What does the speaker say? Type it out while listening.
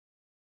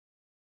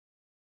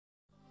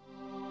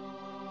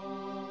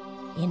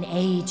In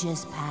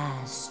ages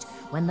past,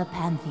 when the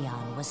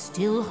Pantheon was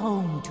still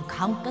home to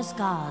countless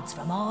gods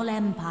from all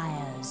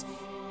empires,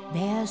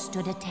 there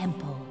stood a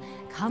temple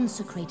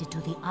consecrated to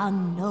the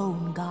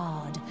unknown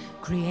god,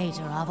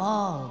 creator of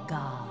all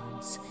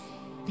gods.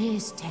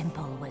 This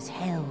temple was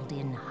held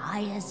in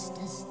highest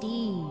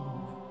esteem.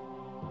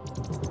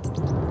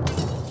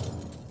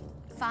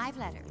 5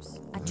 letters.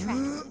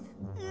 Attractive.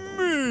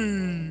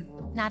 Me!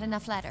 Not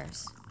enough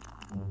letters.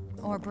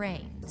 Or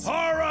brains.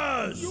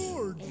 Horus!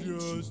 You're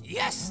just...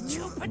 Yes,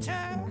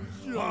 Jupiter?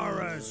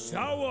 Horus,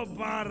 how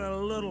about a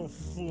little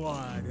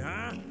flood,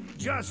 huh?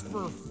 Just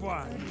for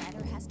fun. Third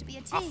letter has to be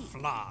a T. A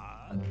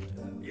flood?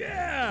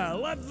 Yeah,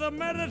 let the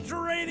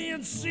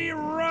Mediterranean Sea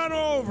run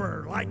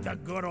over like the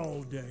good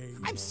old days.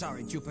 I'm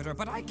sorry, Jupiter,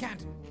 but I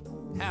can't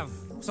have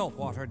salt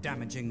water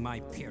damaging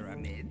my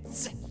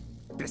pyramids.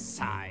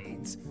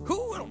 Besides, who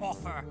will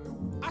offer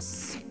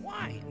us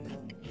wine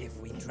if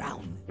we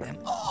drown them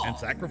all? And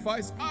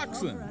sacrifice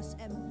oxen. Offer us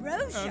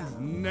ambrosia.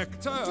 And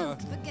nectar.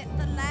 Don't forget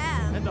the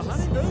lamb. And the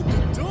honey milk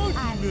and donkey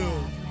I milk.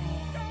 love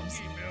lambs.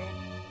 Donkey milk.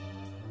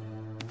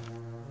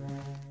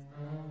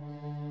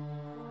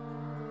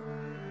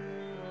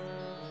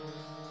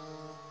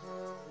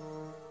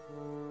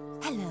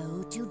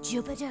 Hello to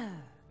Jupiter,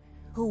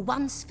 who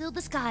once filled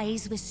the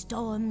skies with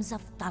storms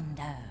of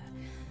thunder.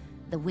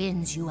 The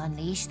winds you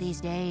unleash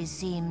these days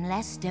seem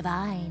less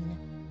divine.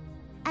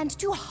 And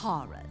to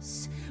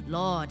Horus,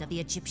 lord of the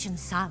Egyptian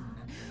sun,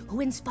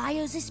 who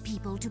inspires his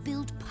people to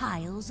build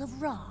piles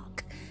of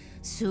rock.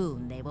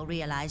 Soon they will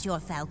realize your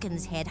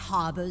falcon's head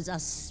harbors a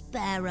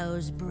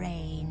sparrow's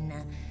brain.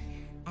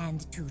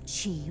 And to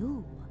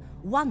Chiyu,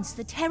 once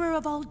the terror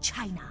of all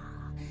China.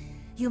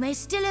 You may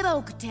still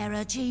evoke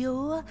terror,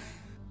 Chiyu,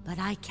 but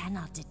I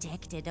cannot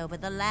detect it over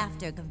the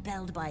laughter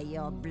compelled by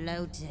your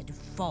bloated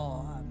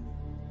form.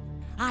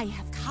 I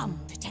have come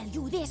to tell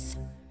you this.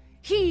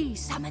 He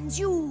summons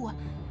you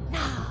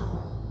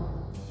now.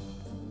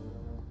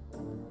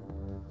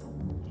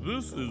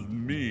 This is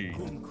me.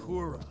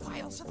 Kunkura.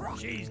 Piles of rock.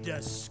 She's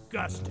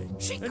disgusting.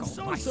 She and goes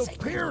so by sacred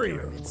superior.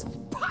 pyramids.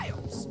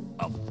 Piles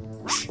of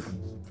rock.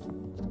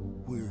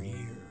 We're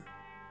here.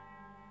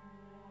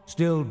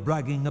 Still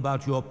bragging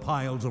about your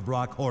piles of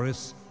rock,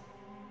 Horus?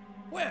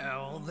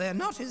 Well, they're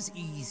not as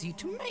easy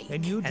to make.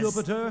 And you, as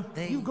Jupiter?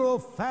 they... You grow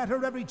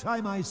fatter every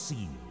time I see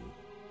you.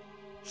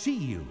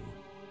 Chiyu,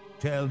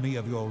 tell me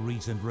of your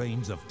recent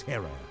reigns of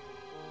terror.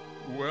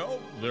 Well,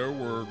 there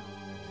were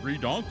 3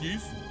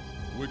 donkeys,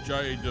 which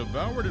I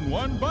devoured in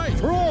one bite.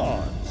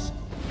 Frauds!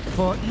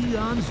 For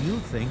eons you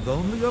think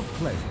only of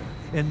pleasure,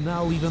 and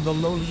now even the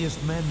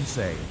lowliest men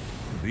say,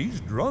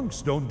 these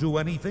drunks don't do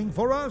anything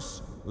for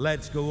us.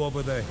 Let's go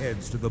over their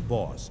heads to the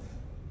boss.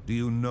 Do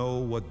you know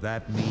what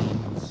that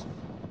means?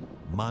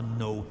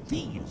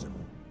 Monotheism.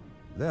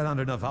 There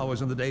aren't enough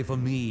hours in the day for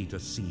me to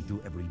see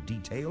to every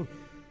detail.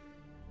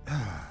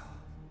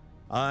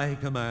 I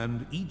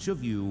command each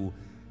of you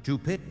to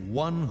pick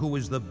one who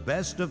is the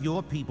best of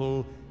your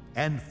people,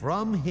 and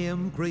from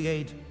him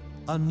create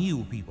a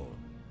new people.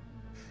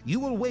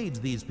 You will wage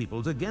these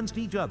peoples against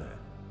each other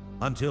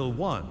until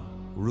one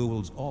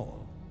rules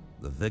all.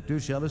 The victor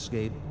shall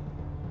escape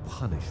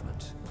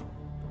punishment.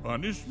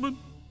 Punishment?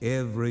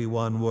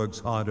 Everyone works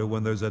harder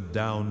when there's a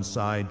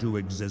downside to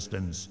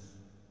existence.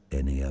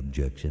 Any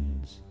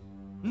objections?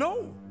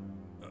 No.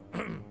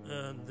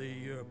 And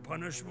the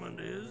punishment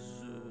is...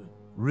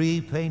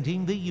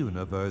 Repainting the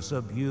universe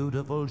a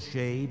beautiful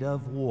shade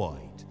of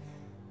white.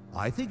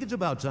 I think it's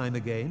about time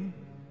again,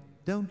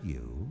 don't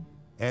you?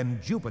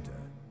 And Jupiter,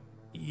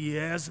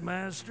 Yes,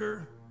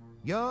 Master?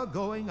 you're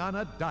going on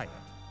a diet.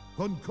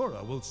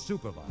 Konkura will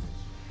supervise.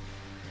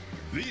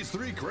 These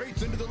 3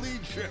 crates into the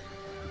lead ship.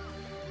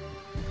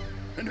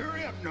 And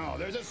hurry up now,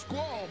 there's a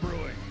squall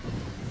brewing.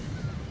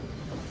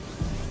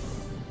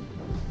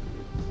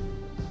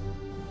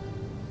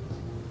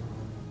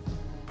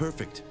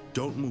 Perfect.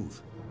 Don't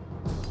move.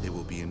 They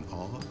will be in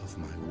awe of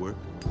my work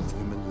for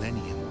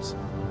millenniums.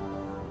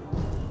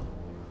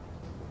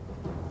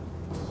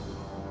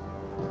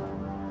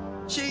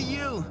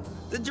 Chiyu,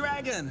 the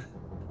dragon!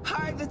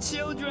 Hide the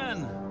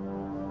children!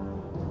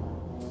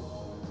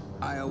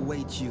 I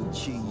await you,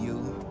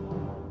 Chiyu.